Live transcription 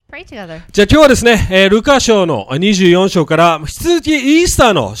pray together. じゃあ今日はですね、ルカ書の24章から引き続きイースタ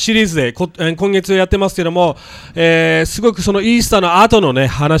ーのシリーズで今月やってますけども、すごくそのイースターの後のね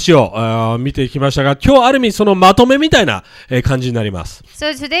話を見てきましたが、今日ある意味そのまとめみたいな感じになります。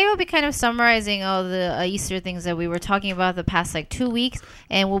So today we'll be kind of summarizing all the Easter things that we were talking about the past like 2 weeks,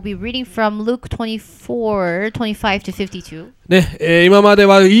 and we'll be reading from Luke 24:25 to 52. ね、今まで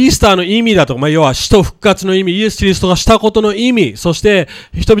はイースターの意味だとか、要は死と復活の意味、イエス・キリストがしたことの意味、そして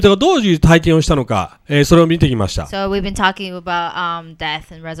人々がどういう体験をしたのか、それを見てきました。So we've been talking about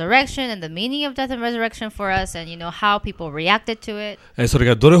death and resurrection and the meaning of death and resurrection for us, and how people reacted to it. それ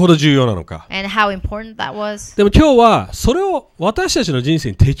がどれほど重要なのか。And how important that was. でも今日はそれを私たちの人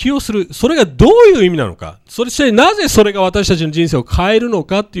生に適用する、それがどういう意味なのか、そしてなぜそれが私たちの人生を変えるの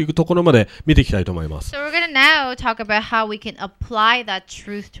かっていうところまで見ていきたいと思います。So we're going to now talk about how we can apply that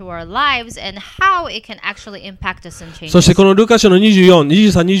truth to our lives and how it can actually impact us and change us. そしてこのルカ書の23、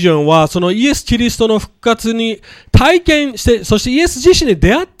24はそのイエス・キリストの復活に体験して、そしてイエス自身に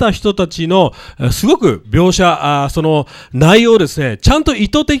出会った人たちのすごく描写、その内容をですね、ちゃんと意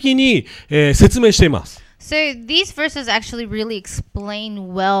図的に説明しています。So these verses actually really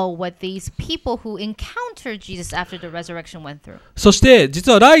explain well what these people who encountered Jesus after the resurrection went through. そして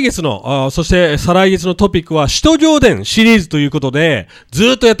実は来月の、そして再来月のトピックは使徒行伝シリーズということで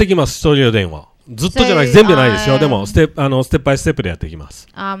ずっとやっていきます。使徒行伝はずっとじゃない、全部じゃないですよ。でもステップバイステップでやっていきます。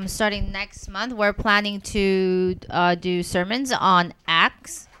Starting next month, we're planning to do sermons on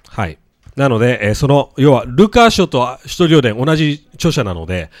Acts. はい。なので、その要はルカ書と使徒行伝同じ著者なの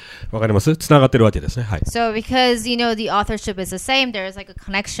で、わかります？つながってるわけですね。はい。So because the authorship is the same, there is like a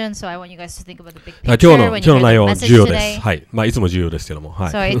connection. So I want you guys to think about the big picture. 今日の内容重要です。はい。まあいつも重要ですけども。は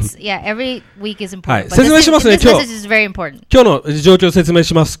い。So it's every week is important. はい。説明しますね。今日。This message is very important. 今日の状況を説明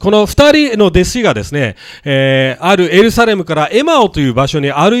します。この2人の弟子がですね、あるエルサレムからエマオという場所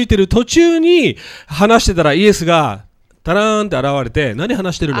に歩いている途中に話してたらイエスがタラーンって現れて何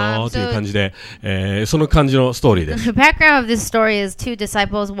話してるのという感じで、その感じのストーリーです。The background of this story is two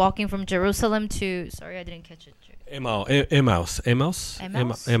disciples walking from Jerusalem to Sorry, I didn't catch it. Emmaus,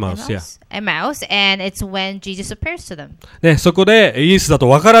 and it's when Jesus appears to them. ね、そこでイエスだと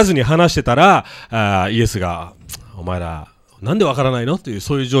分からずに話してたら、イエスがお前らなんでわからないのっていう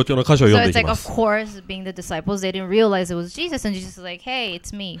そういう状況の箇所を読んでいきます。So it's like, of course, being the disciples, they didn't realize it was Jesus, and Jesus is like, hey,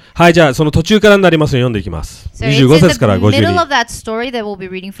 it's me. はい、じゃあその途中からになりますので読んでいきます。So 25節から52。middle of that story that we'll be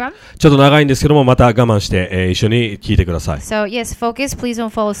reading from. ちょっと長いんですけども、また我慢して、一緒に聞いてください。So yes, focus, please don't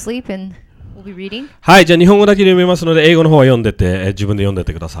fall asleep, and we'll be reading. はい、じゃあ日本語だけで読みますので、英語の方は読んでって、自分で読んでっ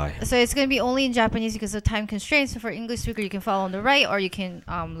てください。So it's going to be only in Japanese because of time constraints. So for English speaker, you can follow on the right, or you can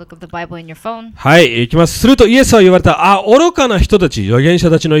look up the Bible in your phone. はい、いきます。するとイエスは言われた。愚かな人たち、預言者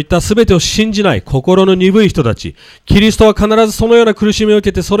たちの言ったすべてを信じない心の鈍い人たち。キリストは必ずそのような苦しみを受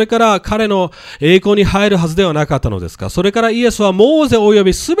けて、それから彼の栄光に入るはずではなかったのですか。それからイエスはモーゼおよ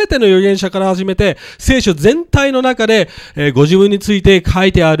びすべての預言者から始めて、聖書全体の中で、ご自分について書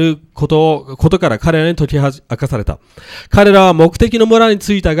いてあることから彼らに解き明かされた。彼らは目的の村に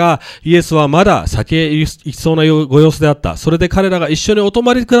着いたが、イエスはまだ先へ行きそうなご様子であった。それで彼らが一緒にお泊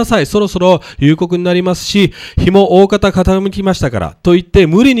まりください。そろそろ夕刻になりますし、日も大方傾きましたから。と言って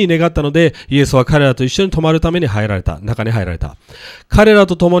無理に願ったので、イエスは彼らと一緒に泊まるために中に入られた。彼ら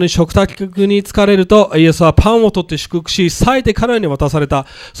と共に食卓に疲れると、イエスはパンを取って祝福し、裂いて彼らに渡された。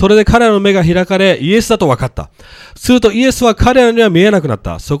それで彼らの目が開かれ、イエスだと分かった。するとイエスは彼らには見えなくなっ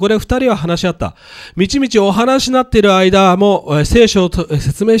た。そこで二人は話し合った。みちみちお話になっている間も、聖書を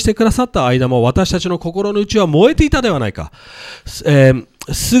説明してくださった間も、私たちの心の内は燃えていたではないか。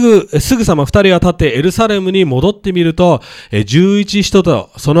すぐさま二人は立ってエルサレムに戻ってみると、11人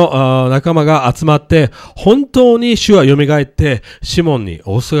とその仲間が集まって、本当に主は蘇ってシモンに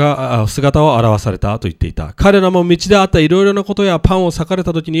お姿を現されたと言っていた。彼らも道であったいろいろなことやパンを裂かれ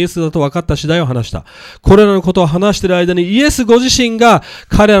た時にイエスだと分かった次第を話した。これらのことを話している間にイエスご自身が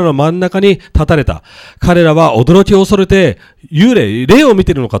彼らの真ん中に立たれた。彼らは驚きを恐れて霊を見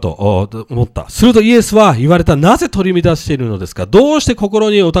ているのかと思った。するとイエスは言われた。なぜ取り乱しているのですか。どうして心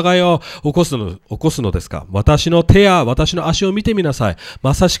にお互いを起こすのですか。私の手や私の足を見てみなさい。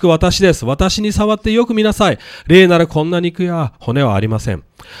まさしく私です。私に触ってよく見なさい。霊ならこんな肉や骨はありません。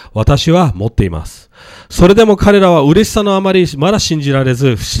私は持っています。それでも彼らは嬉しさのあまりまだ信じられ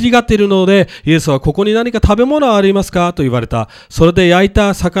ず不思議がっているので、イエスはここに何か食べ物はありますかと言われた。それで焼い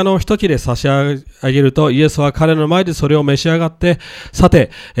た魚を一切れ差し上げると、イエスは彼の前でそれを召し上がって、さ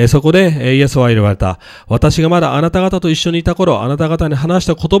て、そこでイエスは言われた。私がまだあなた方と一緒にいた頃、あなた方に話し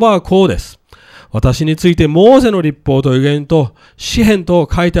た言葉はこうです。私についてモーゼの律法と預言と詩篇と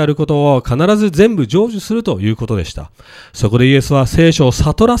書いてあることを必ず全部成就するということでした。そこでイエスは聖書を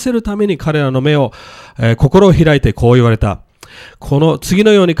悟らせるために彼らの目を、心を開いてこう言われた。この次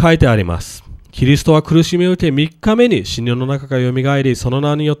のように書いてあります。キリストは苦しみを受け3日目に死人の中からよみがえり、その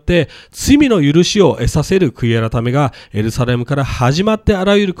名によって罪の許しを得させる悔い改めがエルサレムから始まってあ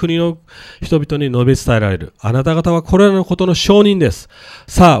らゆる国の人々に述べ伝えられる。あなた方はこれらのことの証人です。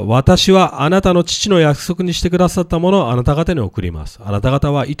さあ、私はあなたの父の約束にしてくださったものをあなた方に送ります。あなた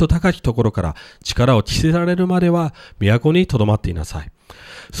方は意図高きところから力を着せられるまでは都に留まっていなさい。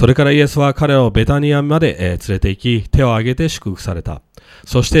それからイエスは彼らをベタニアまで連れて行き、手を挙げて祝福された。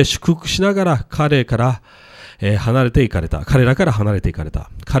そして祝福しながら彼らから離れていかれた。彼ら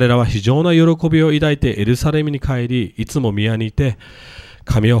は非常な喜びを抱いてエルサレムに帰り、いつも宮にいて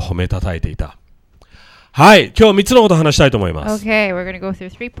神を褒めたたえていた。はい、今日3つのことを話したいと思います。Okay, we're going to go through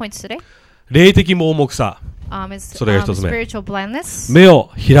 3 points today. 霊的盲目さ。それが一つ目。spiritual blindness. 目を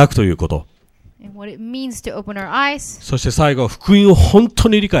開くということ。And what it means to open our eyes. そして最後、福音を本当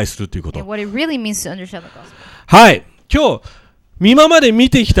に理解するということ。And what it really means to understand the gospel. はい、今日今まで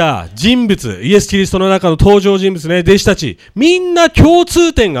見てきた人物、イエス・キリストの中の登場人物ね、弟子たち、みんな共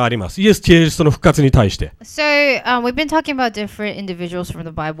通点があります。イエス・キリストの復活に対して。So, we've been talking about different individuals from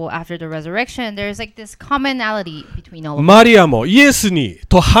the Bible after the resurrection. There's like this commonality between all of them. マリアもイエスに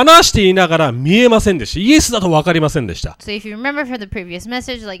と話していながら見えませんでした。イエスだと分かりませんでした。So, if you remember from the previous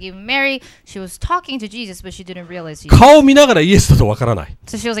message, like even Mary, she was talking to Jesus, but she didn't realize Jesus. 顔を見ながらイエスだと分からない。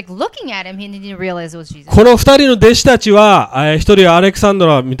So, she was like looking at him, he didn't realize it was Jesus. この二人の弟子たちは、一人はアレクサンド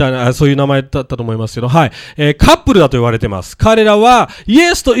ラみたいな、そういう名前だったと思いますけど、はい、カップルだと言われています。彼らはイ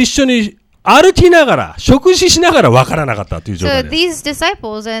エスと一緒に歩きながら、食事しながら分からなかったという状態です。So these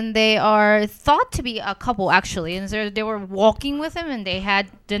disciples, and they are thought to be a couple actually, and so they were walking with him, and they had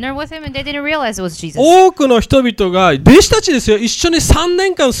dinner with him, and they didn't realize it was Jesus. 多くの人々が、弟子たちですよ、一緒に3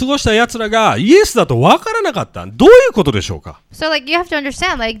年間過ごした奴らがイエスだと分からなかった。どういうことでしょうか？ So like you have to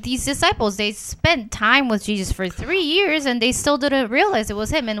understand, like these disciples, they spent time with Jesus for 3 years, and they still didn't realize it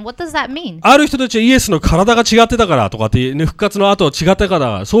was him. And what does that mean? ある人たちはイエスの体が違ってたからとかって、ね、復活の後違ってか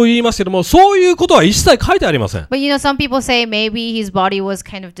らそう言いますけども、そういうことは一切書いてありません。But you know, some people say maybe his body was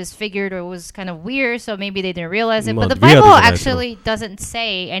kind of disfigured or was kind of weird, so maybe they didn't realize it. But the Bible actually doesn't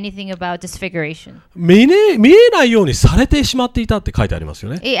say anything about disfiguration. 見えないようにされてしまっていたって書いてあります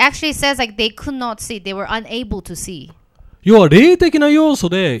よね。It actually says like they could not see, they were unable to see. 要は霊的な要素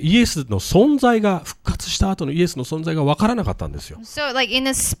でイエスの存在が復活した後のイエスの存在が分からなかったんですよ。So like in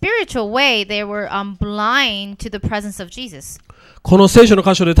a spiritual way, they were blind to the presence of Jesus. この聖書の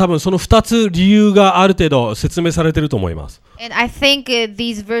箇所で多分その2つ理由がある程度説明されていると思います。And I think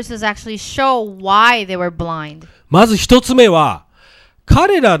these verses actually show why they were blind. まず1つ目は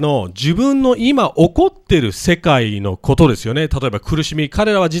彼らの自分の今起こっている世界のことですよね。例えば苦しみ。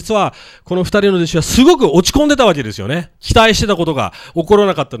彼らは実はこの2人の弟子はすごく落ち込んでたわけですよね。期待してたことが起こら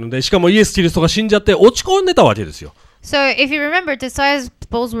なかったので、しかもイエス・キリストが死んじゃって落ち込んでたわけですよ。So if you remember, the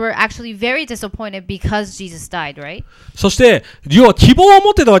disciples were actually very disappointed because Jesus died, right? そして要は希望を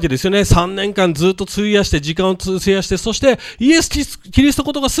持ってたわけですよね。3年間ずっと費やして時間を費やして、そしてイエス・キリスト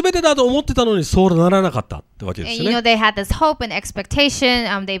ことが全てだと思ってたのにそうならなかったってわけですよね。And you know, they had this hope and expectation.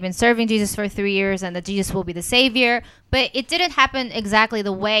 They've been serving Jesus for 3 years, and that Jesus will be the Savior. But it didn't happen exactly the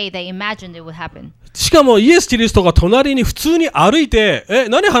way they imagined it would happen. しかもイエス・キリストが隣に普通に歩いて、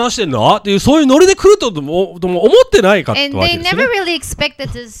何話してんのっていうそういうノリで来るとも思ってないかってわけ And ですね。they never really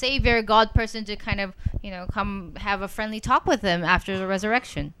expected the Savior God person to kind of, you know, come have a friendly talk with them after the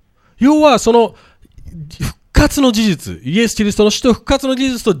resurrection. 要はその復活の事実、イエス・キリストの死と復活の事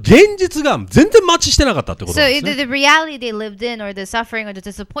実と現実が全然マッチしてなかったってことなんですね。So the reality they lived in, or the suffering or the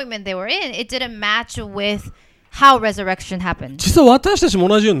disappointment they were in, it didn't match with how resurrection happened. 実は私たちも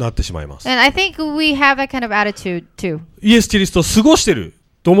同じようになってしまいます。And I think we have that kind of attitude too. イエス・キリストを過ごしてる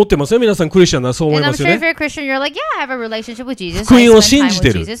と思ってますよ。皆さんクリスチャンなそう思い And ま I'm すよ sure ね。 if you're a Christian, you're like, yeah, I have a relationship with Jesus. 福 I 音を spend 信 time じて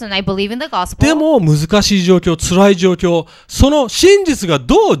with る。 Jesus, and I believe in the gospel. でも難しい状況、辛い状況、その真実が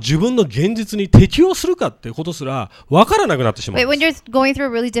どう自分の現実に適応するかってことすら分からなくなってしまう But。when you're going through a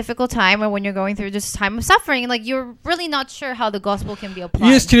really difficult time, or when you're going through this time of suffering, like you're really not sure how the gospel can be イエ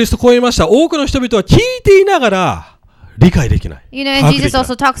applied. ス・キリストこう言いました。多くの人々は聞いていながら理解できない。 You know, and 把握で Jesus きない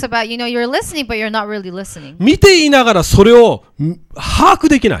also talks about, you know, you're listening, but you're not really listening. 見ていながらそれを把握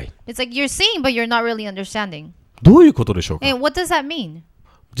できない。 It's like you're seeing, but you're not really understanding. どういうことでしょうか。 And what does that mean?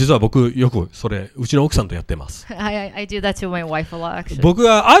 実は僕よくそれうちの奥さんとやってます。I do that to my wife a lot, actually. 僕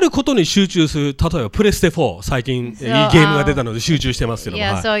があることに集中する、例えばプレステ4、最近いいゲームが出たので集中してますけども。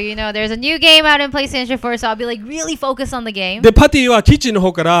Yeah, so there's a new game out in PlayStation 4, so I'll be like really focused on the game. で、パティはキッチンの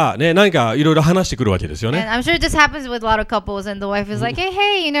方からね、何かいろいろ話してくるわけですよね。And I'm sure this happens with a lot of couples, and the wife is like,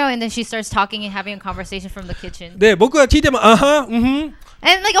 hey, and then she starts talking and having a conversation from the kitchen. で、僕が聞いても、あは、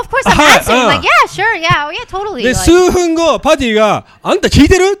And like, of course, I'm answering, like, yeah, sure, yeah, oh, yeah, totally. で、数分後、パティが、あんた聞い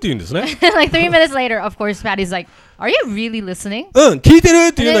てるって言うんですね。Like 3 minutes later, of course, Patty's like, are you really listening? 聞いてる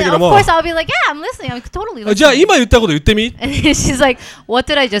って言うんだけども。Of course, I'll be like, yeah, I'm listening, I'm totally listening. じゃあ今言ったこと言ってみ。And she's like,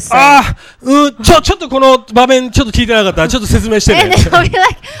 what did I just say? ちょっとこの場面ちょっと聞いてなかった。ちょっと説明してね。And then I'll be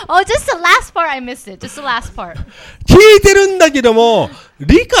like, oh, just the last part, I missed it. Just the last part. 聞いてるんだけども、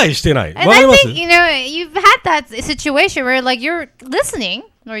理解してない。わ And か I ります？ think, you've had that situation where like you're listening,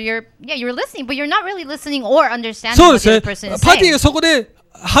 or you're listening, but you're not really listening or understanding そう what です the ね。 other person is パティ saying. がそこで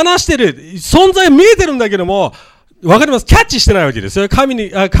話してる、存在見えてるんだけども、わかります。キャッチしてないわけですよ。神様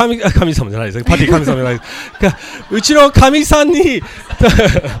じゃないですよ。パティ神様じゃないです。うちの神さんに、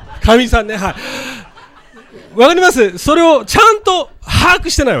神さんね、はい。わかります。それをちゃんと把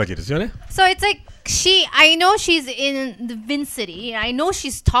握してないわけですよね。So it's like I know she's in the Vin City, and I know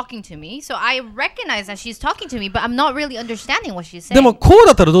she's talking to me, so I recognize that she's talking to me, but I'm not really understanding what she's saying. でもこう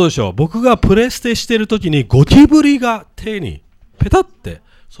だったらどうでしょう。僕がプレステしてるときにゴキブリが手にペタって、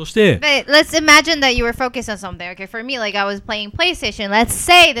そして、 But let's imagine that you were focused on something. Okay, for me, like I was playing PlayStation. Let's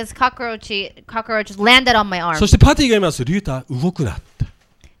say this cockroach landed on my arm. そしてパティが言います。リュータ動くなって。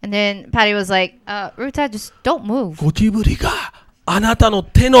And then Patty was like, Ruta, just don't move. ゴキブリがあなたの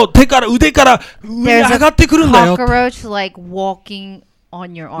手から腕から上に上がってくるんだよ。Cockroach like walking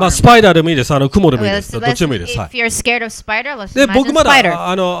on your arm. まあスパイダーでもいいです。雲でもいいです。どっちでもいいです。 If you're scared of spider, let's で、 imagine 僕まだ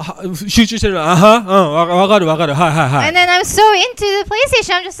spider. 集中してるのは、わかる。はいはいはい。 And then I'm so into the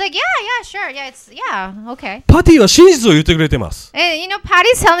PlayStation, I'm just like, yeah, sure, yeah, okay. パティは真実を言ってくれてます。 And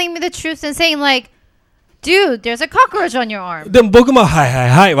Patty's telling me the truth and saying like, dude, there's a cockroach on your arm. でも僕も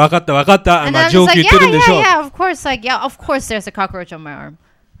はい、わかった。 And まあ then I'm ジョ just ーク like, 言ってるんでしょう。 yeah, of course there's a cockroach on my arm.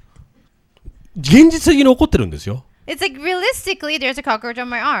 現実的に起こってるんですよ。 It's like realistically there's a cockroach on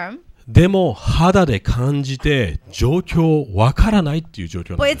my arm. でも肌で感じて状況わからないっていう状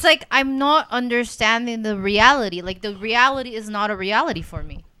況なん But で it's す。 like I'm not understanding the reality. Like the reality is not a reality for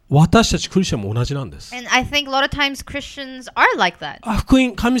me. 私たちクリスチャンも同じなんです。 And I think a lot of times Christians are like that. 福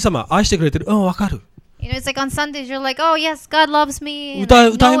音、神様愛してくれてる。わかる。 It's like on Sundays you're like, oh yes, God loves me. And 歌い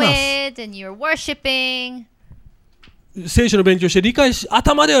I know ます。 it, and you're worshiping. 聖書の勉強して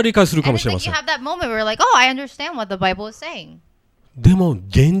頭では理解するか And も it's しれま like せ you ん。 have that moment where you're like, oh, I understand what the Bible is saying. でも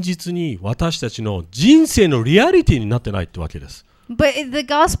現実に私たちの人生のリアリティになってないってわけです。 But the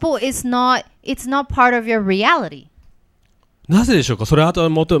gospel is not, it's not part of your reality. なぜでしょうか。それ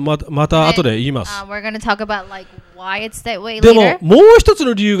また後で言います。 We're going to talk about like why it's that way でも later. もう一つ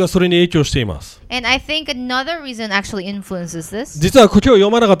の理由がそれに影響しています。 And I think another reason actually influences this. 実は今日読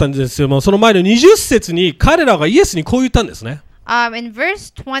まなかったんですけども、その前の20節に彼らがイエスにこう言ったんですね。In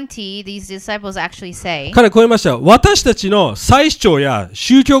verse 20, these disciples actually say, 彼はこう言いました。私たちの祭司長や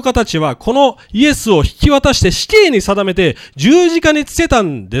宗教家たちはこのイエスを引き渡して死刑に定めて十字架につけた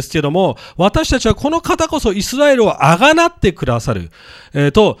んですけども、私たちはこの方こそイスラエルをあがなってくださる、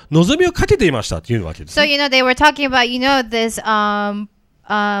と望みをかけていましたというわけです、ね。So, they were talking about, this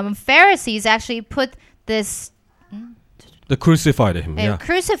Pharisees actually put this They crucified him. and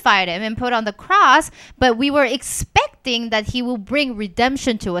crucified him and put on the cross, but we were expecting that he will bring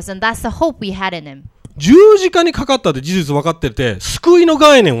redemption to us, and that's the hope we had in him. 十字架にかかったって事実分かってて、救いの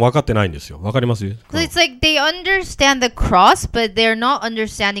概念分かってないんですよ。分かります？ So it's like they understand the cross, but they're not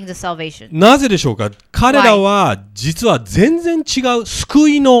understanding the salvation. なぜでしょうか。彼らは実は全然違う救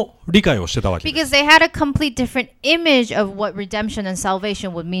いの理解をしてたわけです。 Because they had a complete different image of what redemption and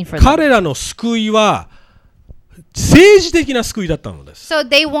salvation would mean for them. 彼らの救いは政治的な救いだったのです。 So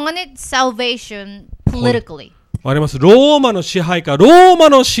they wanted salvation politically. わかります。ローマの支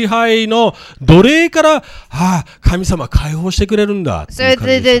配の奴隷から神様解放してくれるんだっていう So 感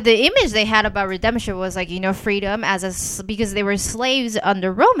じです。 the image they had about redemption was like, freedom because they were slaves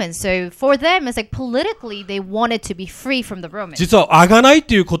under Romans. So for them, it's like politically they wanted to be free from the Romans. 実はあがないっ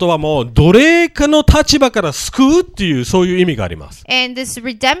ていう言葉も奴隷化の立場から救うっていうそういう意味があります。 And this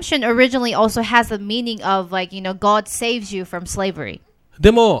redemption originally also has the meaning of like, God saves you from slavery. で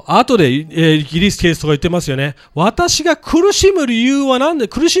も後で、イギリスケースとか言ってますよね。私が苦しんだ理由は何で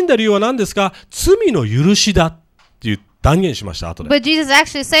すか？罪の許しだっていう断言しました後で。But Jesus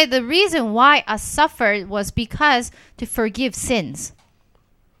actually said the reason why I suffered was because to forgive sins.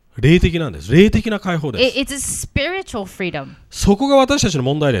 霊的なんです。霊的な解放です。It's a spiritual freedom. そこが私たちの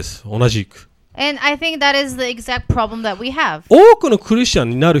問題です。同じく。And I think that is the exact problem that we have. 多くのクリスチャン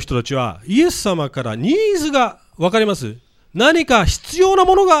になる人たちはイエス様からニーズが分かります。何か必要な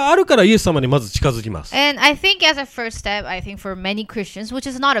ものがあるからイエス様にまず近づきます。And I think as a first step, I think for many Christians, which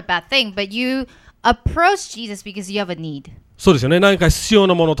is not a bad thing, but you approach Jesus because you have a need. そうですよね。何か必要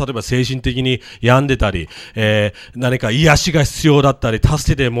なもの、例えば精神的に病んでたり、何か癒しが必要だったり、助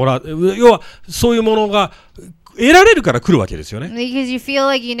けてもらう。要はそういうものが得られるから来るわけですよね。Because you feel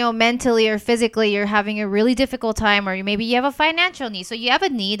like, mentally or physically you're having a really difficult time, or maybe you have a financial need. So you have a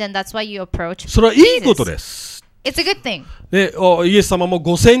need, and that's why you approach それはいいことです。It's a good thing. で、イエス様も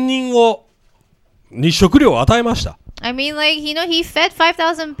5000人に食料を与えました。I mean, like, he fed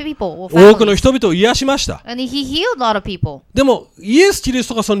 5,000 people. 多くの人々を癒しました。And he healed a lot of people. でも、イエス・キリス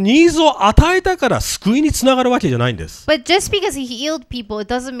トがそのニーズを与えたから救いにつながるわけじゃないんです。But just because he healed people,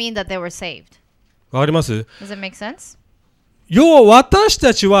 it doesn't mean that they were saved. わかります？ Does it make sense? 要は私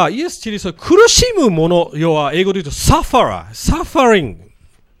たちはイエス・キリストが苦しむもの、要は英語で言うとsuffering、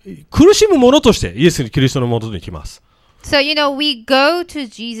苦しむものとしてイエス・キリストのもとに来ます。So, we go to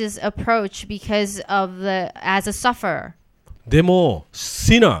Jesus' approach because of as a sufferer. でも、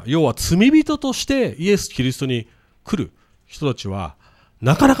sinner、要は罪人としてイエス・キリストに来る人たちは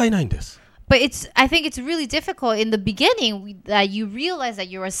なかなかいないんです。But I think it's really difficult in the beginning that you realize that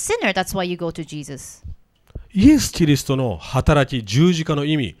you're a sinner. That's why you go to Jesus. イエス・キリストの働き、十字架の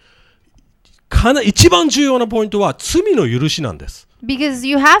意味、一番重要なポイントは罪の許しなんです。Because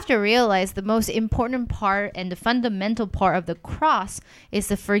you have to realize the most important part and the fundamental part of the cross is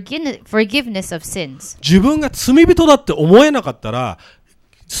the forgiveness of sins. 自分が罪人だって思えなかったら、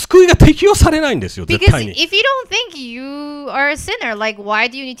救いが適用されないんですよ、絶 Because 対に。 if you don't think you are a sinner, like, why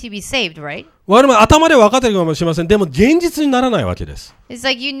do you need to be saved, right? 我々頭で分かってるかもしれません。でも現実にならないわけです。It's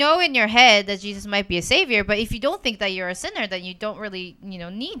like you know in your head that Jesus might be a savior, but if you don't think that you're a sinner, then you don't really,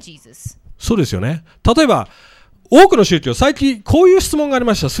 need Jesus. そうですよね。例えば、多くの宗教、最近こういう質問があり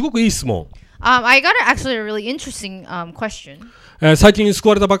ました。すごくいい質問。I got actually a really interesting question. 最近救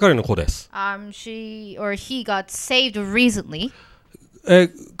われたばかりの子です。She or he got saved recently.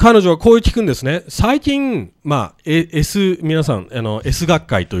 彼女はこう聞くんですね。最近、皆さん、S 学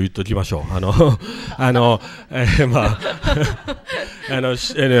会と言っておきましょう。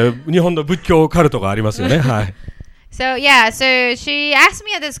日本の仏教カルトがありますよね。はい。So she asked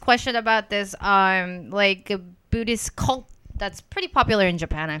me this question about this, like a Buddhist cult that's pretty popular in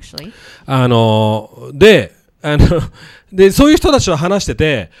Japan, actually. で、そういう人たちと話して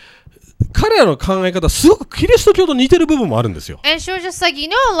て、彼らの考え方すごくキリスト教と似てる部分もあるんですよ。And she was just like,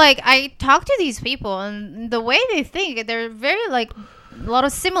 like I talk to these people and the way they think, they're very like a lot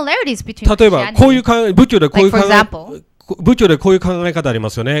of similarities between 例えばこういう仏教でこういう考え、like for example, 仏教でこういう考え方ありま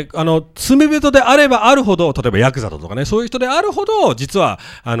すよね。罪人であればあるほど、例えばヤクザだとかね、そういう人であるほど実は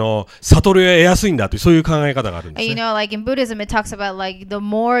悟りを得やすいんだというそういう考え方があるんですね。like in Buddhism, it talks about like the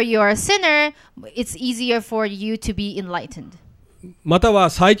more you are a sinner, it's easier for you to be enlightened. また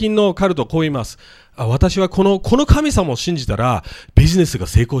は最近のカルトこう言います。私はこの神様を信じたらビジネスが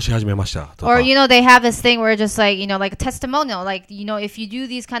成功し始めましたとか。Or they have this thing where just like like a testimonial, like if you do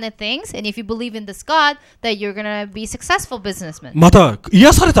these kind of things and if you believe in this God, that you're gonna be successful businessman. また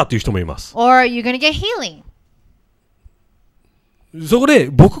癒されたっていう人もいます。Or you're gonna get healing. そこで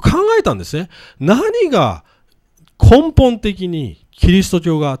僕考えたんですね。何が根本的にキリスト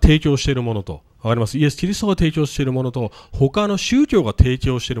教が提供しているものと。わかります。イエス・キリストが提供しているものと他の宗教が提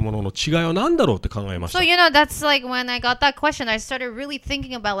供しているものの違いは何だろうって考えました。So that's like when I got that question, I started really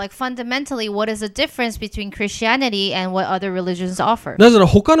thinking about like fundamentally what is the difference between Christianity and what other religions offer. なぜなら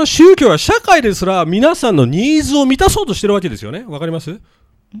他の宗教は社会ですら皆さんのニーズを満たそうとしているわけですよね。わかります？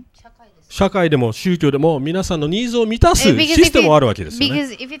社会でも宗教でも皆さんのニーズを満たすシステムがあるわけですよね。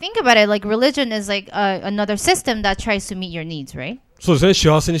Because if you think about it, like religion is like another system that tries to meet your needs, right? そうですね。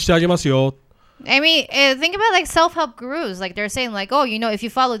幸せにしてあげますよ。I mean, think about like self-help gurus. Like they're saying like, oh, if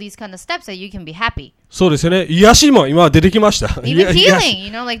you follow these kind of steps, that you can be happy. そうですよね。癒しも今出てきました。Even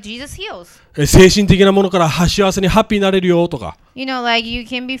healing, like Jesus heals. 精神的なものから幸せにハッピーになれるよとか。Like you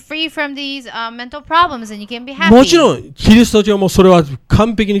can be free from these mental problems and you can be happy. もちろんキリスト教もそれは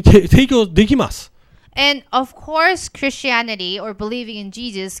完璧に提供できます。And of course, Christianity or believing in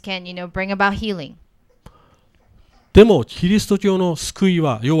Jesus can, bring about healing. でもキリスト教の救い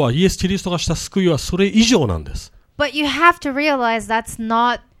は、要はイエス・キリストがした救いはそれ以上なんです。But you have to realize that's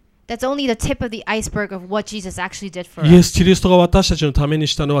only the tip of the iceberg of what Jesus actually did for us. イエス・キリストが私たちのために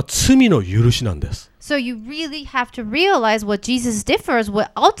したのは罪の許しなんです。So you really have to realize what Jesus did for us,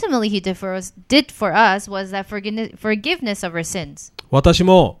 what ultimately he did for us was that forgiveness of our sins. 私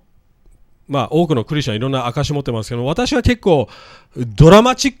もまあ多くのクリスチャンいろんな証持ってますけど、私は結構ドラ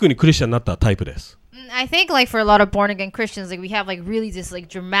マチックにクリスチャンになったタイプです。I think like for a lot of born again Christians, like we have like really this like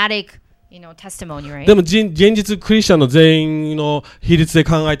dramatic, testimony, right? でも現実クリスチャンの全員の比率で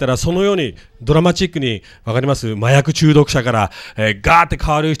考えたら、そのようにドラマチックに、わかります？麻薬中毒者から、ガーって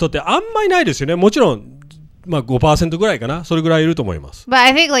変わる人ってあんまりないですよね。もちろん、まあ 5% ぐらいかな。それぐらいいると思います。But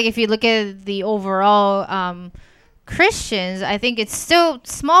I think like if you look at the overall Christians, I think it's still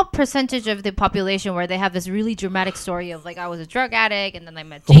small percentage of the population where they have this really dramatic story of like I was a drug addict and then I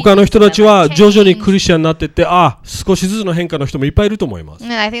met Jesus. 他の人たちは徐々にクリスチャンになっていって、少しずつの変化の人もいっぱいいると思います。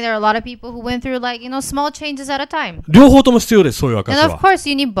And I think there are a lot of people who went through like, small changes at a time. 両方とも必要です、そういう証は。And of course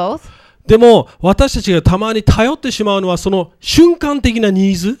you need both. でも私たちがたまに頼ってしまうのはその瞬間的な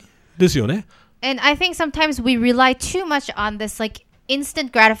ニーズですよね。And I think sometimes we rely too much on this like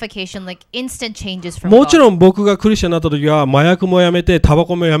instant gratification, like instant changes from God. もちろん僕がクリスチャンになった時は麻薬もやめてタバ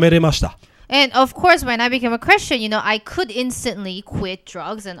コもやめれました。And of course, when I became a Christian, I could instantly quit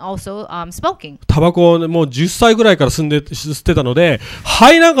drugs and also smoking. タバコをもう10歳ぐらいから吸ってたので、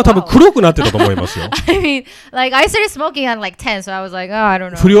肺なんか多分黒くなってたと思いますよ。I mean, like I started smoking at like 10, so I was like, I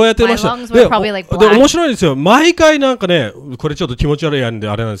don't know. 不良やってました。My lungs were probably like black. で面白いですよ。毎回なんかね、これちょっと気持ち悪いやんで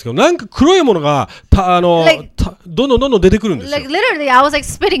あれなんですけど、なんか黒いものがどんどん出てくるんですよ。Like literally, I was like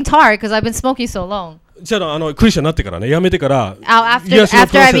spitting tar because I've been smoking so long. じゃあクリスチャンになってからね、やめてから、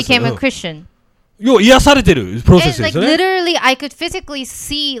after I became a Christian. 要は癒されてるプロセスですよね。And like literally, I could physically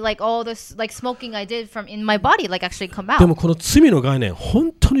see like all this like smoking I did from in my body like actually come out. でもこの罪の概念、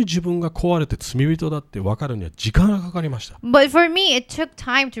本当に自分が壊れて罪人だって分かるには時間がかかりました。But for me, it took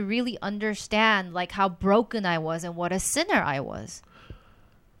time to really understand like how broken I was and what a sinner I was.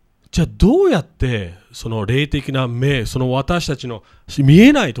 じゃあどうやってその霊的な目、その私たちの見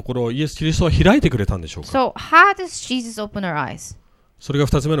えないところをイエス・キリストは開いてくれたんでしょうか。 So how does Jesus open our eyes? それが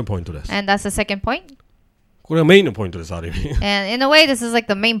2つ目のポイントです。And that's the second point. これがメインのポイントです、ある意味。And in a way, this is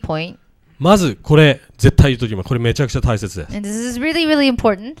like the main point. まずこれ絶対言うときもこれめちゃくちゃ大切です。And this is really, really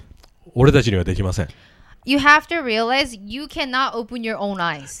important. 俺たちにはできません。You have to realize you cannot open your own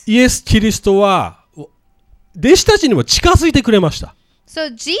eyes. イエス・キリストは弟子たちにも近づいてくれました。So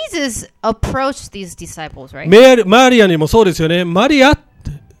Jesus approached these disciples, right? マリアにもそうですよね。マリアって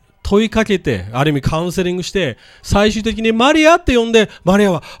問いかけて、ある意味カウンセリングして、最終的にマリアって呼んで、マリ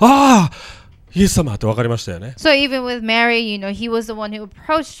アは、イエス様って分かりましたよね。So even with Mary, he was the one who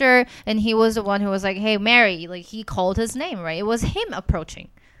approached her, and he was the one who was like, "Hey, Mary," like he called his name, right? It was him approaching.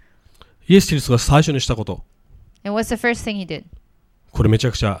 イエス・キリストが最初にしたこと。And what's the first thing he did? これめち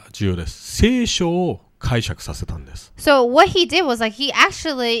ゃくちゃ重要です。聖書を解釈させたんです。So what he did was like he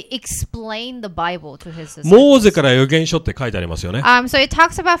actually explained the Bible to his disciples. モーゼから預言書って書いてありますよね。So it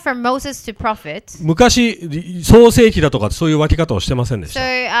talks about from Moses to prophet. 昔創世記だとかそういう分け方をしてませんでした。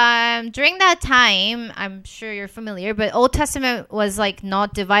So during that time, I'm sure you're familiar, but Old Testament was like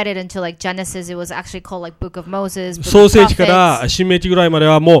not divided into like Genesis. It was actually called like Book of Moses. 創世記から新明記ぐらいまで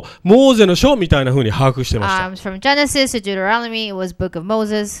はもうモーゼの書みたいな風に把握してました。From Genesis to Deuteronomy, it was Book of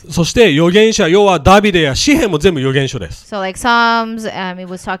Moses. そして預言者、要はダビデや詩篇も全部預言書です。So like Psalms, it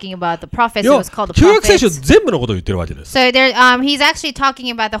was talking about the prophets. It 要は was called the 旧約聖書 prophets. 全部のことを言ってるわけです。So there, he's actually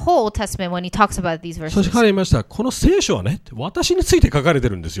talking about the whole Old Testament when he talks about these そして verses. 彼言いました。この聖書はね、私について書かれて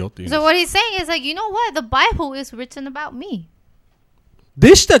るんですよっていう。 So what he's saying is like, you know what? The Bible is written about me.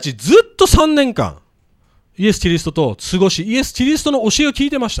 弟子たちずっと3年間イエス・キリストと過ごし、イエス・キリストの教えを聞い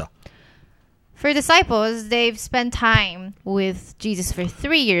てました。For disciples, they've spent time with Jesus for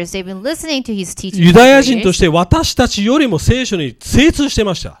 3 years. They've been listening to his teachings. ユダヤ人として私たちよりも聖書に精通して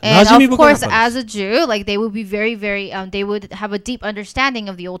ました。馴染み And of 深かっ course, たんです。 as a Jew, like they would be very, they would have a deep understanding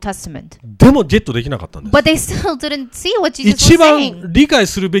of the Old Testament. でもゲットできなかったんです。 But they still didn't see what Jesus 一 was 番 saying. 理解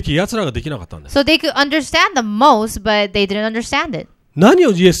するべき奴らができなかったんです。 So they could understand the most, but they didn't understand it. 何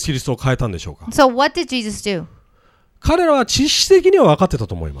をイエス・キリストを変えたんでしょうか。 So what did Jesus do? 彼らは知識的には分かってた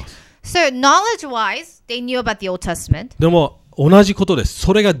と思います。 So knowledge-wise, they knew about the Old Testament. でも同じことです。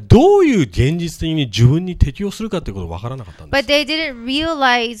それがどういう現実的に自分に適用するかということが分からなかったんで But す。 they didn't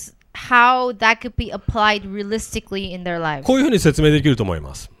realize how that could be applied realistically in their lives. こういうふうに説明できると思い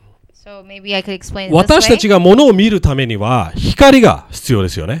ます。 So maybe I could explain it 私た this ち way. が物を見るためには光が必要で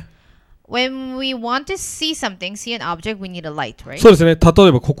すよね。 When we want to see something, see an object, we need a light, right? そうですね。例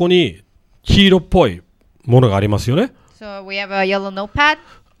えばここに黄色っぽいものがありますよね。 So we have a yellow notepad.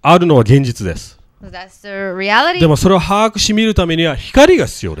 あるのは現実です。That's the reality. でもそれを把握し見るためには光が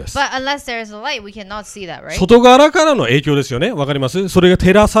必要です。 But unless there is a light, we cannot see that, right? 外側からの影響ですよね。わかります？それが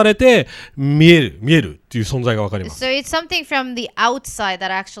照らされて見えるっていう存在がわかります。 So it's something from the outside that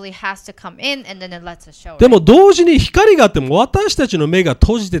actually has to come in and then it lets us show. でも同時に光があっても私たちの目が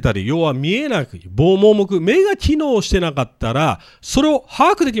閉じてたり、要は見えなく、盲目、目が機能してなかったら、それを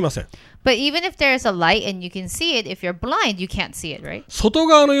把握できません。But even if there's a light and you can see it, if you're blind, you can't see it, right? 外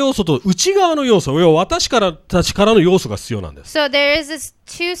側の要素と内側の要素、要は私たちからの要素が必要なんです。So there is this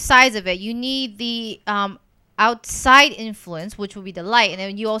two sides of it. You need the outside influence, which will be the light, and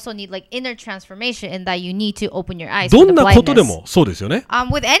then you also need like inner transformation in that you need to open your eyes. どんなことでもそうですよね。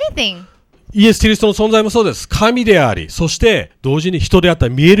With anything. イエス・キリストの存在もそうです。神であり、そして同時に人であった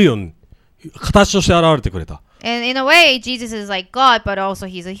ら見えるように形として現れてくれた。And in a way, Jesus is like God, but also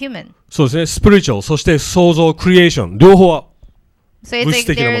he's a human. そうですね。スピリチュアル、そして創造、クリエーション、両方は So it's 物 like 質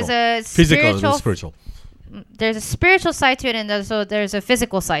的なも there's の。 a フィジカル spiritual, とスピリチュアル。there's a spiritual side to it, and also there's a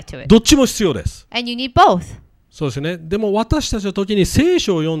physical side to it. どっちも必要です。And you need both. そうですね。でも私たちの時に聖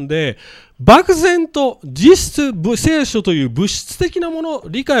書を読んで、漠然と実質、聖書という物質的なもの、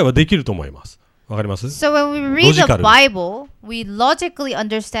理解はできると思います。わかります？ So when we read the Bible, we logically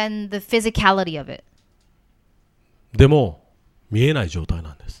understand the physicality of it. でも、見えない状態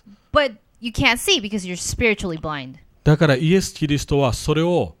なんです。But you can't see because you're spiritually blind. だからイエス・キリストはそれ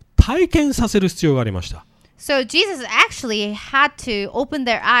を体験させる必要がありました。So Jesus actually had to open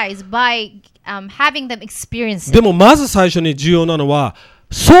their eyes by having them experience it. でもまず最初に重要なのは、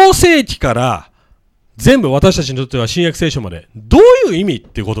創世記から全部私たちにとっては新約聖書までどういう意味っ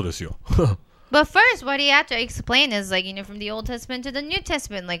ていうことですよ。But first, what he had to explain is like, from the Old Testament to the New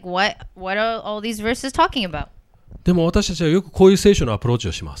Testament, like what are all these verses talking about? でも私たちはよくこういう聖書のアプローチ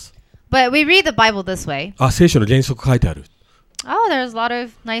をします。But we read the Bible this way. 聖書の原則書いてある。Oh, there's a lot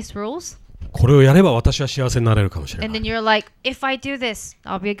of nice rules. これをやれば私は幸せになれるかもしれない。And then you're like, if I do this,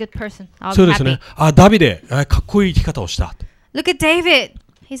 I'll be a good person. I'll そう be ですね。happy. ダビデ、かっこいい生き方をした。Look at David.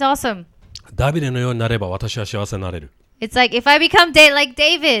 He's awesome. ダビデのようになれば私は幸せになれる。It's like, if I become like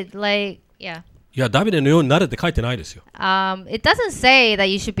David, like, yeah. いや、ダビデのようになれって書いてないですよ。It doesn't say that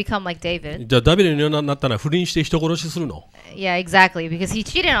you should become like David. じゃあダビデのようになったら不倫して人殺しするの？ Yeah, exactly. Because he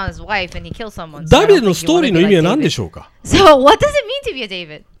cheated on his wife and he killed someone. ダビデのストーリーの意味は何でしょうか？ So what does it mean to be a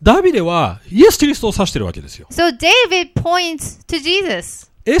David? ダビデはイエス・キリストを指してるわけですよ。So David points to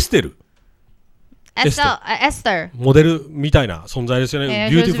Jesus. エステル。Esther. モデルみたいな存在ですよね。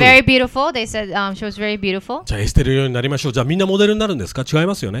 She was very beautiful. They said she was very beautiful. じゃあエステルのようになりましょう。じゃあみんなモデルになるんですか？違い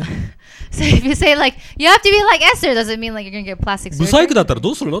ますよね。So if you say like you have to be like Esther, does it mean like you're gonna get plastic ブサイ surgery? クだったら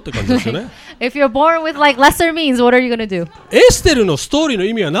どうするのって感じですよね。If you're born with like lesser means, what are you gonna do? エステルのストーリーの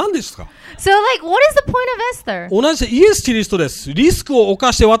意味は何ですか？ So like, what is the point of Esther? 同じイエス・キリストです。リスクを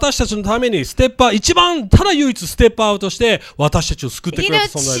冒して私たちのために一番ただ唯一ステップアウトして私たちを救ってくれた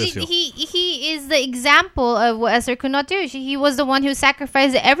存在ですよ。He is the example of what Esther could not do. He was the one who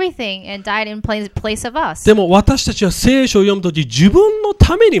sacrificed everything and died in place of us. でも私たちは聖書を読むとき自分の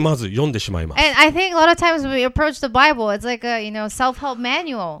ためにまず読んでしまいます。 And I think a lot of times when we approach the Bible, it's like a self-help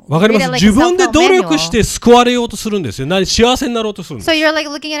manual. わかります。自分で努力して救われようとするんですよ。幸せになろうとするんです。 So you're like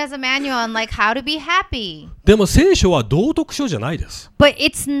looking at it as a manual on like how to be happy. でも聖書は道徳書じゃないです。 But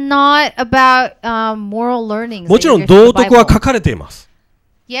it's not about moral learnings. もちろん道徳は書かれています。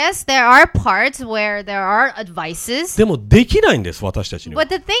 Yes, there are parts where there are advices. でもできないんです、私たちには。 But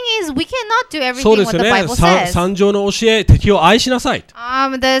the thing is, we cannot do そう everything で what す the ね。 Bible says. 三条の教え、敵を愛しなさい。The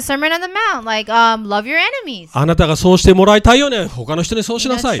Sermon on the Mount, like love your enemies. あなたがそうしてもらいたいよね。他の人にそうし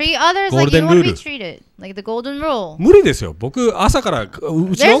なさい。 Treat others ゴール like デ you ン want ル to ー be ル。 treated, like the golden rule. 無理ですよ。僕、朝からう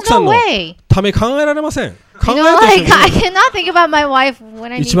ちの奥さんの There's no way. ため考えられません。考 You え know, た like 瞬間 I cannot think about my wife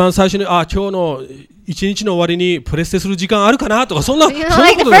when I 一 need. 番最初に今日の一日の終わりにプレステする時間あるかなとかそんな You know, そんな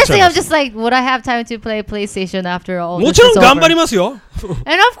like こ the とになっ first ちゃい thing ま I'm す。 just like, would I have time to play PlayStation after all も this ちろ is ん頑張 over? りますよ。 And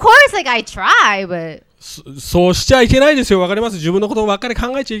of course, like I try, but そうしちゃいけないですよ。わかります。自分のことばっかり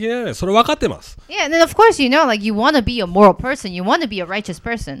考えちゃいけない。それ分かってます。 yeah. And then of course, like you want to be a moral person, you want to be a righteous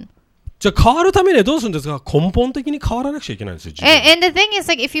person. じゃあ変わるためにはどうするんですか？根本的に変わらなくちゃいけないんですよ。自分 And the thing is,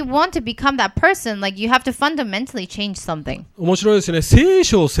 like, if you want to become that person, like, you have to fundamentally change something. 面白いですね。聖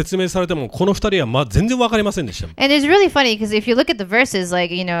書を説明されてもこの二人は全然分かりませんでした。 And it's really funny because if you look at the verses,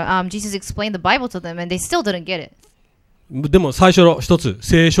 like, Jesus explained the Bible to them and they still didn't get it. でも最初の一つ、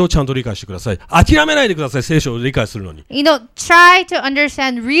聖書をちゃんと理解してください。諦めないでください。聖書を理解するのに。Try to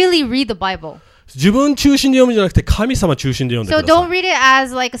understand, really read the Bible. 自分中心で読むんじゃなくて神様中心で読んで So くださ don't い。 read it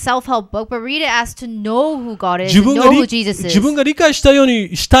as like a self-help book, but read it as to know who God is, 自 and 分 know が who 理 Jesus 自分 is. が理解したいよう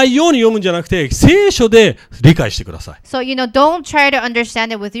に読むんじゃなくて、聖書で理解してください。 So, don't try to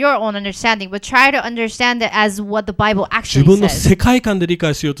understand it with your own understanding, but try to understand it as what the Bible 自 actually 分の says. 世界観で理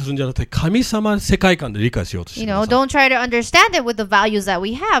解しようとするんじゃなくて、神様世界観で理解しようとしてください。 Don't try to understand it with the values that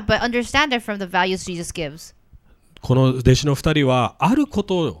we have, but understand it from the values Jesus gives. この弟子の2人はあるこ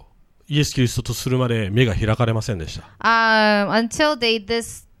とをイエス・キリストとするまで目が開かれませんでした。 Until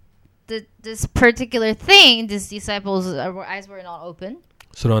this particular thing, these disciples' eyes were not open.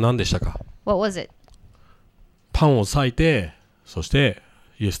 それは何でしたか？ What was it? パンを裂いて、そして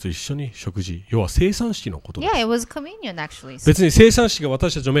イエスと一緒に食事、要は生産式のことです。 Yeah, it was communion actually. 別に生産式が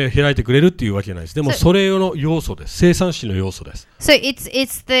私たちの目を開いてくれるっていうわけじゃないです。でもそれの要素です。生産式の要素です。 So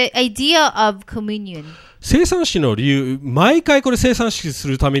it's the idea of communion. 生産式の理由、毎回これ生産式す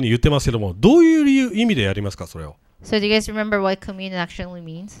るために言ってますけども、どういう意味でやりますか、それを。 So do you guys remember what communion actually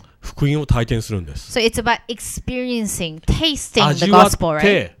means? 福音を体験するんです。 So it's about experiencing, tasting the 味わっ gospel, right?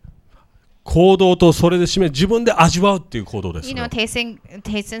 て、行動とそれで締め、自分で味わうっていう行動です。 taste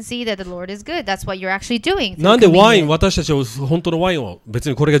and see that the Lord is good. That's what you're actually doing. なんでワイン、私たちは本当のワインを別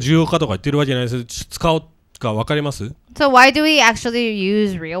にこれが重要かとか言ってるわけじゃないです。使うか分かります？ So why do we actually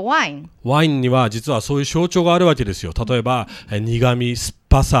use real wine? ワインには実はそういう象徴があるわけですよ。例えば苦味、酸っ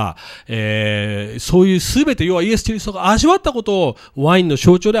ぱさ、そういうすべて、要はイエス・キリストが味わったことをワインの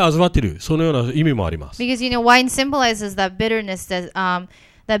象徴で味わっている、そのような意味もあります。 Because wine symbolizes that bitterness,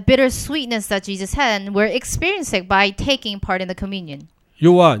 that bitter sweetness that Jesus had, and we're experiencing by taking part in the communion.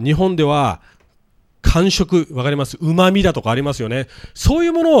 要は日本では感触、わかります？旨味だとかありますよね。そうい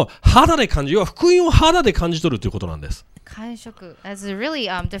うものを肌で感じ、要は福音を肌で感じ取るということなんです。Kanshoku. That's a really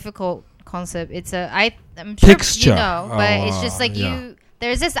difficult concept. I'm sure Texture. you know, but it's just like Yeah.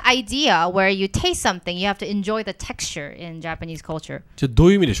 there's this idea where you taste something, you have to enjoy the texture in Japanese culture. じゃあどう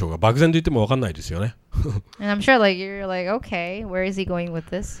いう意味でしょうか？漠然と言ってもわかんないですよね。And I'm sure you're like, okay, where is he going with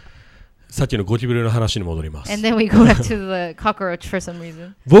this? さっきのゴキブリの話に戻ります。 And then we go back to the cockroach for some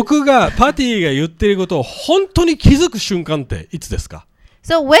reason. 僕がパティが言っていることを本当に気づく瞬間っていつですか？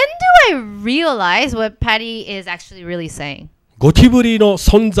 So when do I realize what Patty is actually really saying? ゴキブリの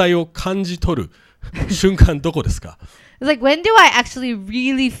存在を感じ取る瞬間どこですか？ It's like, when do I actually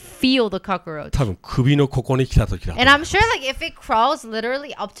really feel the cockroach? 多分首のここに来た時だと And I'm sure if it crawls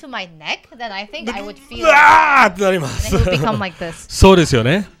literally up to my neck, then I think I would feel うわーってなりま and す it would become like this. そうですよ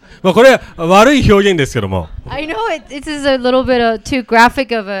ね。まあこれは悪い表現ですけども、 I know it is a little bit too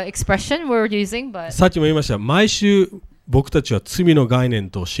graphic of an expression we're using, but さっきも言いました、毎週僕たちは罪の概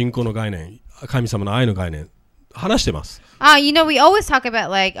念と信仰の概念、神様の愛の概念話してます。we always talk about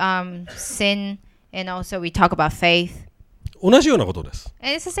sin, and also we talk about faith. 同じようなことです。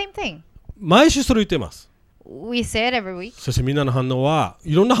 And it's the same thing. 毎週それ言ってます。 We say it every week. そしてみんなの反応は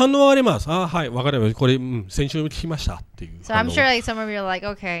いろんな反応があります。はい、わかります。これ、先週聞きましたっていう。So I'm sure some of you are like,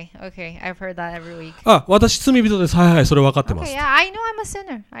 okay, I've heard that every week. 私罪人です。はい、それ分かってます。Okay, yeah, I know I'm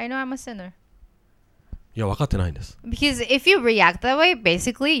a sinner. いや、分かってないんです。 Because if you react that way,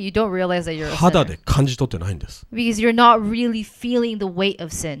 basically, you don't realize that you're a 肌 sinner. で感じ取ってないんです。 Because you're not really feeling the weight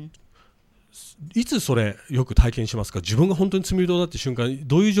of sin. いつそれよく体験しますか？自分が本当に罪人だって瞬間、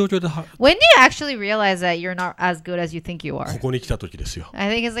どういう状況で When do you actually realize that you're not as good as you think you are? ここに来た時ですよ。 I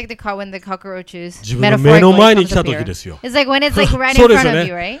think it's like when the cockroaches 自分の目の前に来た時ですよ。 It's like when it's like right そ in うですよ front of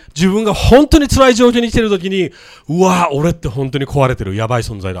you, ね right?。自分が本当に辛い状況に来てる時に、うわー、俺って本当に壊れてるやばい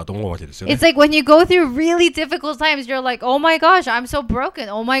存在だと思うわけですよね。It's like when you go through really difficult times, you're like, oh my gosh, I'm so broken.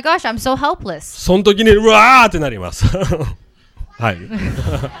 Oh my gosh, I'm so helpless. その時にうわーってなります。はい。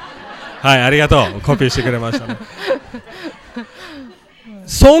はい、ありがとう。コピーしてくれましたね。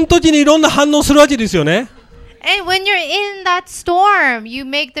その時にいろんな反応するわけですよね。And when you're in that storm, you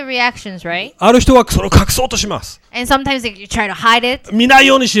make the reactions, right? ある人はそれを隠そうとします。And sometimes you try to hide it. 見ない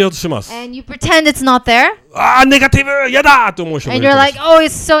ようにしようとします。 And you pretend it's not there. ネガティブやだと思う人もい And る you're かもし like, れない oh, it's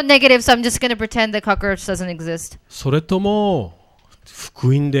so negative, so I'm just going to pretend the cockroach doesn't exist. それとも福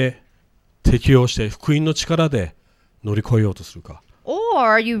音で適応して福音の力で乗り越えようとするか。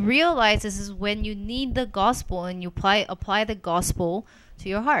 Or you realize this is when you need the gospel and you apply the gospel to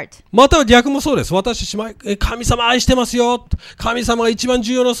your heart. または逆もそうです。私たち神様愛してますよ。神様が一番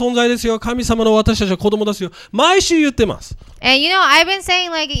重要な存在ですよ。神様の私たちは子供ですよ。毎週言ってます。And I've been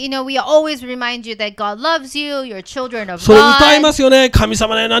saying we always remind you that God loves you, you're children of それ歌い God. ますよね。神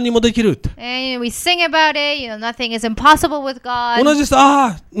様ね、何にもできるって。 And we sing about it, nothing is impossible with God. 同じです。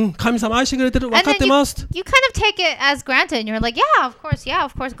神様愛してくれてる。分 And かって then ます。 you kind of take it as granted and you're like, yeah, of course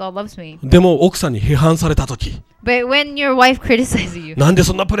God loves me. でも奥さんに批判されたとき、 But when your wife criticizes you, なんで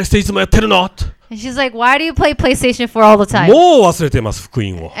そんなプレステいつもやってるのって。And she's like, why do you play PlayStation 4 all the time? もう忘れてます、福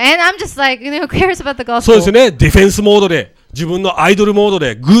音を。 And I'm just like, who cares about the そう gospel? ですよね。ディフェンスモードで、自分のアイドルモード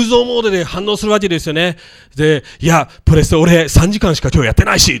で、偶像モードで反応するわけですよね。で、いや、プレステ俺3時間しか今日やって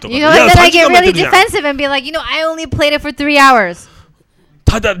ないし、とか。 You い know, や、 and then I 3時 get 間もやって really るじゃん。 defensive and be like, I only played it for 3 hours.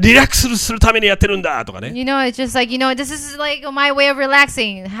 ただリラックスするためにやってるんだ、とかね。 You know, it's just like, this is like my way of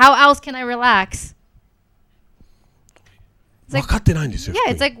relaxing. How else can I relax? 分かってないんですよ。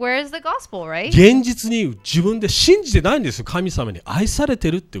 Yeah, it's like, where is the gospel, right? 現実に自分で信じてないんですよ。神様に愛され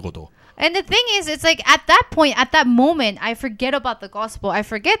てるってことを。 And the thing is, it's like at that point, at that moment, I forget about the gospel. I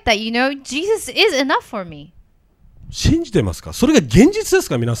forget that, Jesus is enough for me. 信じてますか？それが現実です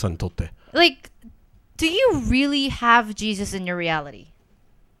か？皆さんにとって。 Like, do you really have Jesus in your reality?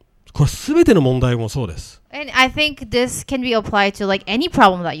 これ全ての問題もそうです。 And I think this can be applied to like any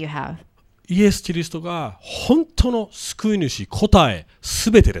problem that you have. イエス・キリストが本当の救い主、答え、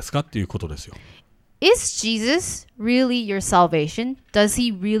全てですかっていうことですよ。 Is Jesus really your salvation? Does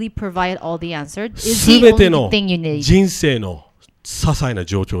he really provide all the answers? Is す he べて only の the thing you need? 人生の些細な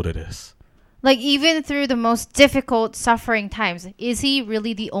状況でです。 Like even through the most difficult suffering times, is he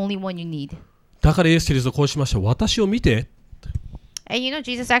really the only one you need? だからイエス・キリストはこうしました。私を見て、 And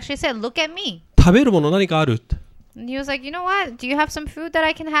Jesus actually said, look at me. 食べるもの何かあるって。 And he was like, you know what? Do you have some food that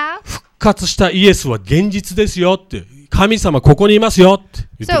I can have? 復活したイエスは現実ですよって。神様ここにいますよって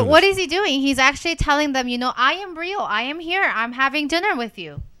言ってる So ん what です。 is he doing? He's actually telling them, I am real. I am here. I'm having dinner with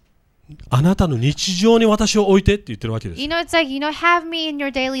you. あなたの日常に私を置いてって言ってるわけです。 It's like, have me in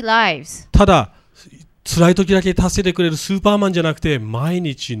your daily lives. ただ、辛い時だけ助けてくれるスーパーマンじゃなくて、毎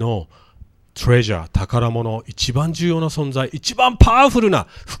日のトレジャー、宝物、一番重要な存在、一番パワフルな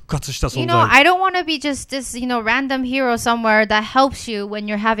復活した存在。 I don't want to be just this, random hero somewhere that helps you when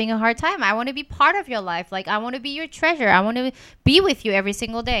you're having a hard time. I want to be part of your life. Like, I want to be your treasure. I want to be with you every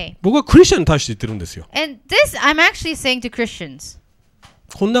single day. 僕はクリスチャンに対して言ってるんですよ。 And this, I'm actually saying to Christians.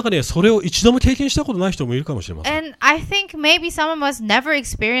 この中にはそれを一度も経験したことない人もいるかもしれません。 And I think maybe some of us never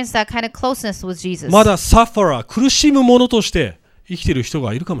experienced that kind of closeness with Jesus. まだサファラー、苦しむ者として生きている人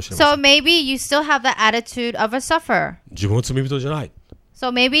がいるかもしれませ So ん。 maybe you still have the attitude of a sufferer. 自分は罪人じゃない。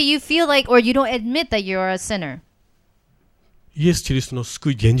 So maybe you feel like, or you don't admit that you're a sinner. イエス・キリストの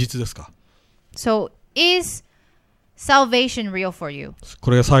救い現実ですか？ So is salvation real for you?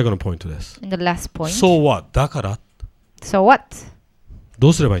 これが最後のポイントです。 And the last point. So what? だから So what? ど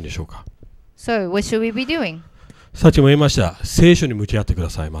うすればいいんでしょうか？ So what should we be doing? さっきも言いました。聖書に向き合ってく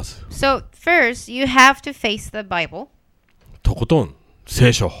ださい、まず。 So first, you have to face the Bible. とことん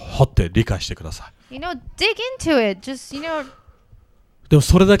聖書を掘って理解してください。 Dig into it. Just, でも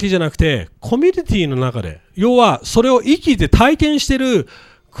それだけじゃなくて、コミュニティの中で、要はそれを生きて体験している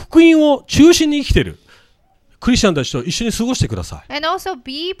福音を中心に生きているクリスチャンたちと一緒に過ごしてください。 And also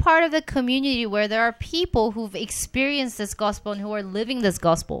be part of the community where there are people who've experienced this gospel and who are living this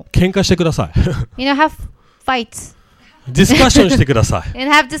gospel. 喧嘩してください。Have fights ディスカッションしてください。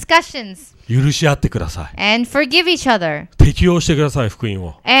 and have discussions 許し合ってください。 and forgive each other. 適応してください、福音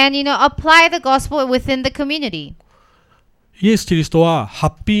を。 And, apply the gospel within the community. イエス・キリストはハ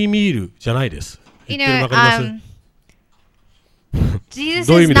ッピーミールじゃないです。言ってるのわかります？ Jesus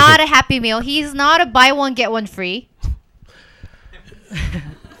どういう is 意味でしょう？ not a happy meal. He's not a buy one, get one free.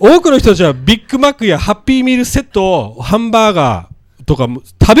 多くの人たちはビッグマックやハッピーミールセットをハンバーガーとか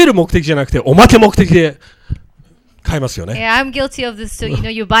食べる目的じゃなくておまけ目的で買いますよね。 Yeah, I'm guilty of this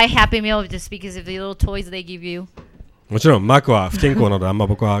too. You buy Happy Meal just because of the little toys they give you. もちろんマックは不健康なのであんま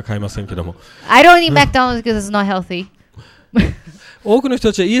僕は買いませんけども。I don't eat McDonald's because it's not healthy. 多くの人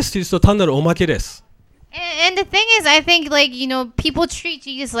たちはイエス・キリスト単なるおまけです。 And the thing is, I think people treat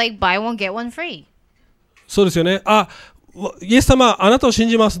Jesus like buy one, get one free. そうですよね。イエス様、あなたを信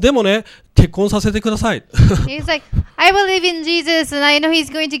じます。でもね、結婚させてください。He's like, I believe in Jesus and I know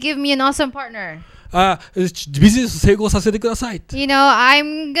he's going to give me an awesome partner. ビジネス成功させてください。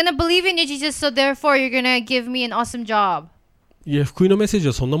I'm going to believe in you, Jesus, so therefore you're going to give me an awesome job. いや、福音のメッセージ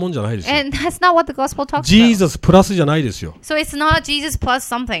はそんなもんじゃないですよ。And that's not what the gospel talks about. Jesus プラスじゃないですよ。 So it's not Jesus plus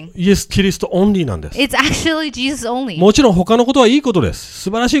something. イエス・キリストオンリーなんです。 It's actually Jesus only. もちろん他のことはいいことです。素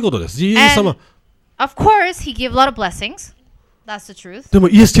晴らしいことです。イエス様。 Of course, he gave a lot of blessings. That's the truth. でも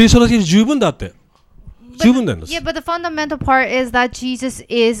イエス・キリストだけで十分だって。十分なんです。 Yeah, but the fundamental part is that Jesus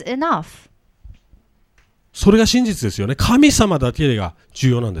is enough. それが真実ですよね。神様だけが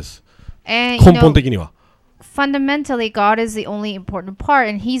重要なんです。 And 根本的には。fundamentally, God is the only important part,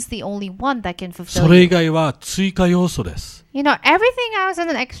 and He's the only one that can そ fulfill れ以 you. 外は追加要素です。 Everything else is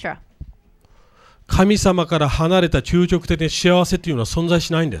an extra. 神様から離れた究極的な幸せというのは存在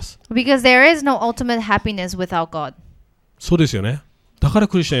しないんです。 Because there is no ultimate happiness without God. そうですよね。だから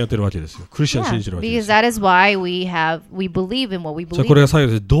クリスチャンやってるわけですよ。クリスチャン Yeah, 信じるわけで because す。 that is why we believe in what we じゃあ believe これ in. が最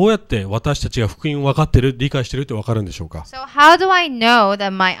後です。どうやって私たちが福音を分かってる、理解してるって分かるんでしょうか。 So how do I know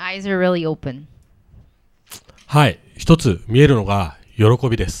that my eyes are really open? はい。一つ見えるのが喜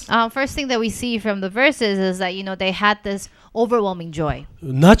びです。 First thing that we see from the verses is that they had this overwhelming joy.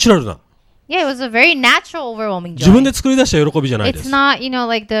 ナチュラルな。 Yeah, it was a very natural overwhelming 自分 joy. で作り出した喜びじゃないで It's す。 not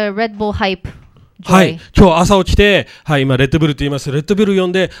like the Red Bull hype は joy. い。今日朝起きて、はい、今レッドブルって言います。レッドブル読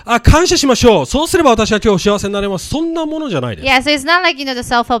んで、感謝しましょう。そうすれば私は今日幸せになれます。そんなものじゃないです。 Yeah, so it's not like, the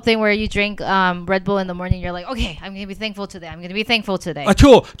self-help thing where you drink Red Bull in the morning. You're like, okay, I'm going to be thankful today. I'm going to be thankful today.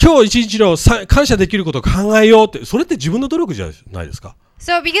 今日一日の感謝できることを考えようって、それって自分の努力じゃないですか。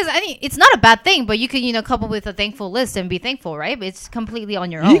 So because I think it's not a bad thing, but you can, couple with a thankful list and be thankful, right? It's completely on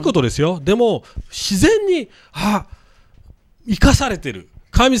your いい own. ことですよ。でも、自然に、生かされてる。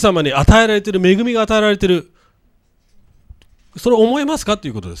神様に与えられてる、恵みが与えられてる。それ思えますかって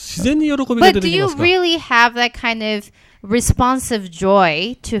いうことです。自然に喜びが But 出 do てき you ますか。 really have that kind of responsive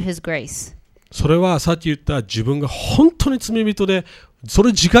joy to His grace? それはさっき言った自分が本当に罪人で、それ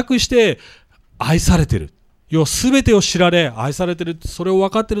を自覚して愛されてる。要は全てを知られ、愛されてる。それを分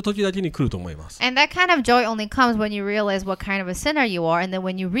かってる時だけに来ると思います。 And that kind of joy only comes when you realize what kind of a sinner you are, and then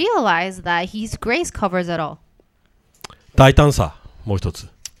when you realize that His grace covers it all. 大胆さ、もう一つ。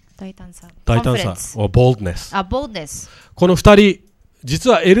大胆さ、 Confidence. boldness。 Boldness. この二人、実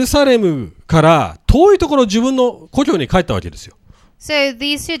はエルサレムから遠いところ自分の故郷に帰ったわけですよ。 So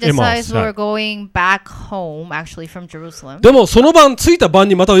these two Emmaus, disciples were going back home, actually from Jerusalem. でもその晩着いた晩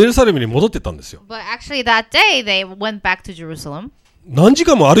にまたエルサレムに戻ってったんですよ。 But actually that day they went back to Jerusalem. 何時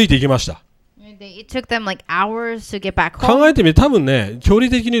間も歩いて行きました。 It took them like hours to get back 考 home. えてみて多分ね、距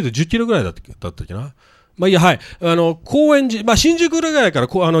離的に言うと10キロぐらいだったっけな。まあいいや、はい。高円寺、新宿ぐらいから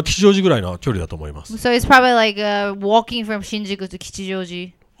吉祥寺ぐらいの距離だと思います。 So it's probably like walking from Shinjuku to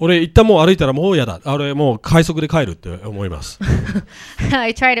Kichijoji. 俺一旦もう歩いたらもう嫌だ。俺もう快速で帰るって思います。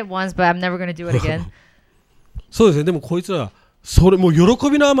I tried it once, but I'm never going to do it again. そうですね。でもこいつら、それもう喜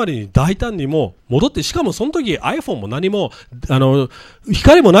びのあまりに大胆にも戻って、しかもその時 iPhone も何も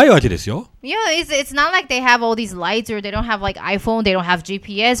光もないわけですよ。It's not like they have all these lights or they don't have like iPhone, they don't have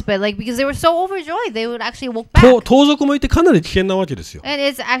GPS, but like because they were so overjoyed, they would actually walk back. 盗賊もいてかなり危険なわけですよ。 And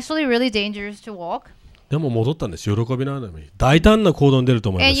it's actually really dangerous to walk. でも戻ったんです。喜びのあまりに大胆な行動に出ると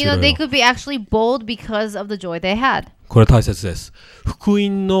思いま And す。 they could be actually bold because of the joy they had. これ大切です。福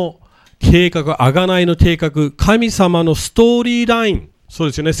音の計画、贖いの計画、神様のストーリーライン、そう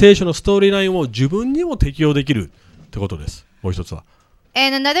ですよね。聖書のストーリーラインを自分にも適用できるってことです。もう一つは。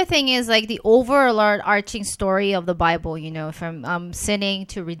And another thing is like the overarching story of the Bible, from sinning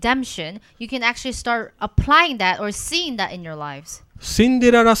to redemption. You can actually start applying that or seeing that in your lives. シン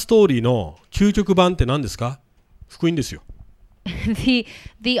デレラストーリーの究極版って何ですか？福音ですよ。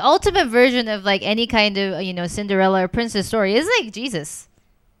the ultimate version of like any kind of Cinderella or princess story is like Jesus.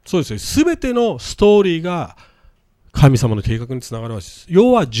 そうですよ。すべてのストーリーが神様の計画につながるわけです。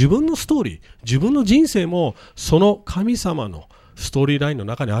要は自分のストーリー、自分の人生もその神様のストーリーラインの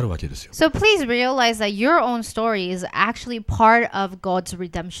中にあるわけですよ。So please realize that your own story is actually part of God's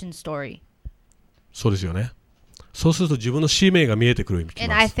redemption story. そうですよね。そうすると自分の使命が見えてくる。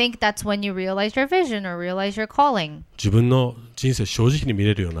 And I think that's when you realize your vision or realize your calling. 自分の人生正直に見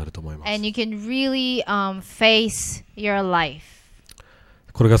れるようになると思います。 And you can really face your life.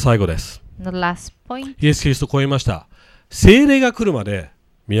 これが最後です。 The last point. イエス・キリストこう言いました。聖霊が来るまで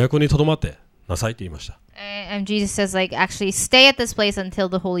都にとどまってなさいって言いました。 And Jesus says like actually stay at this place until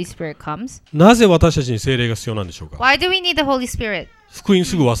the Holy Spirit comes. なぜ私たちに聖霊が必要なんでしょうか？ Why do we need the Holy Spirit? 福音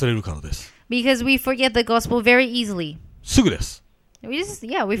すぐ忘れるからです。 Because we forget the gospel very easily. すぐです。We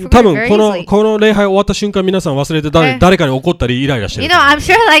forget 多 it 分 very こ easily. の礼拝終わった瞬間皆さん忘れて誰かに怒ったりイライラしてる。 I'm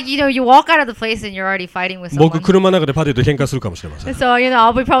sure like you walk out of the place and you're already fighting with 僕 someone. 車の中でパティと喧嘩するかもしれません。 So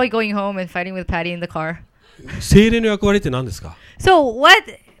I'll be probably going home and fighting with Patty in the car. 聖霊の役割って何ですか？ So what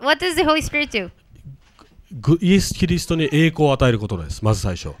does the Holy Spirit do? イエス・キリストに栄光を与えることです。まず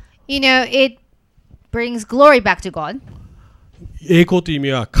最初。 It brings glory back to God. 栄光という意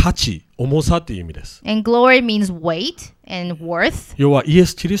味は価値、重さという意味です。 And glory means weight and worth. 要はイエ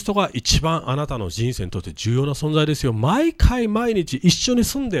ス・キリストが一番あなたの人生にとって重要な存在ですよ。毎回毎日一緒に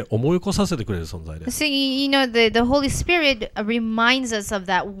住んで思い起こさせてくれる存在です。 So the Holy Spirit reminds us of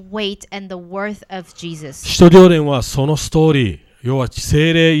that weight and the worth of Jesus. 使徒行伝はそのストーリー、要は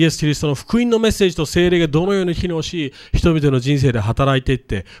聖霊イエス・キリストの福音のメッセージと聖霊がどのように機能し、人々の人生で働いていっ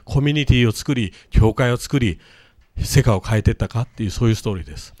て、コミュニティを作り、教会を作り、世界を変えていったかっていうそういうストーリー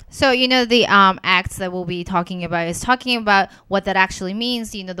です。So the acts that we'll be talking about is talking about what that actually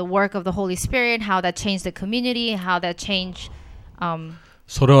means. The work of the Holy Spirit, how that changed the community, how that changed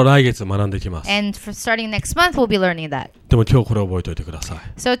それを来月学んできます。 And for starting next month, we'll be learning that. でも今日これを覚えておいてください。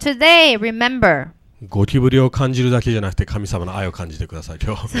 So today, remember. ゴキブリを感じるだけじゃなくて神様の愛を感じてください。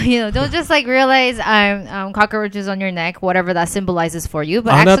今日 So, don't just like realize cockroaches on your neck, whatever that symbolizes for you,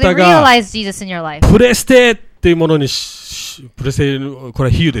 but あな actually たが realize Jesus in your life. プレステっていうものにプレステ、これは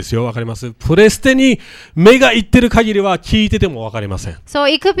比喩ですよ。わかります。プレステに目がいってる限りは聞いててもわかりません。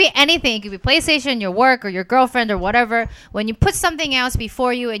So it could be anything. It could be PlayStation, your work, or your girlfriend, or whatever. When you put something else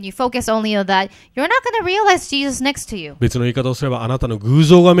before you and you focus only on that, you're not going to realize Jesus next to you. 別の言い方をすればあなたの偶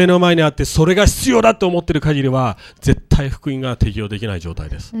像が目の前にあってそれが必要だと思っている限りは絶対福音が適用できない状態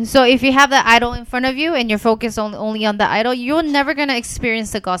です。 So if you have the idol in front of you and you're focused only on the idol, you're never going to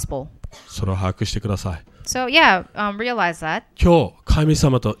experience the gospel. それを把握してください。 So yeah, realize that. 今日神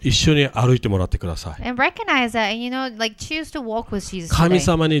様と一緒に歩いてもらってください。 And recognize that, and like choose to walk with Jesus 神 today.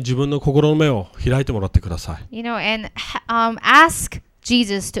 様に自分の心の目を開いてもらってください。 And ask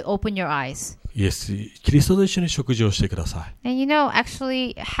Jesus to open your eyes. イエス、キリストと一緒に食事をしてください。 And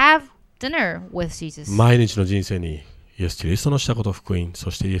actually have dinner with Jesus. 毎日の人生にイエス・キリストのしたこと福音、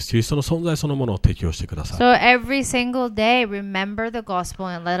そしてイエス・キリストの存在そのものを適用してください。 So every single day, remember the gospel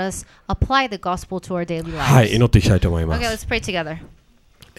and let us apply the gospel to our daily lives. はい、祈っていきたいと思いま Okay, す。 let's pray together.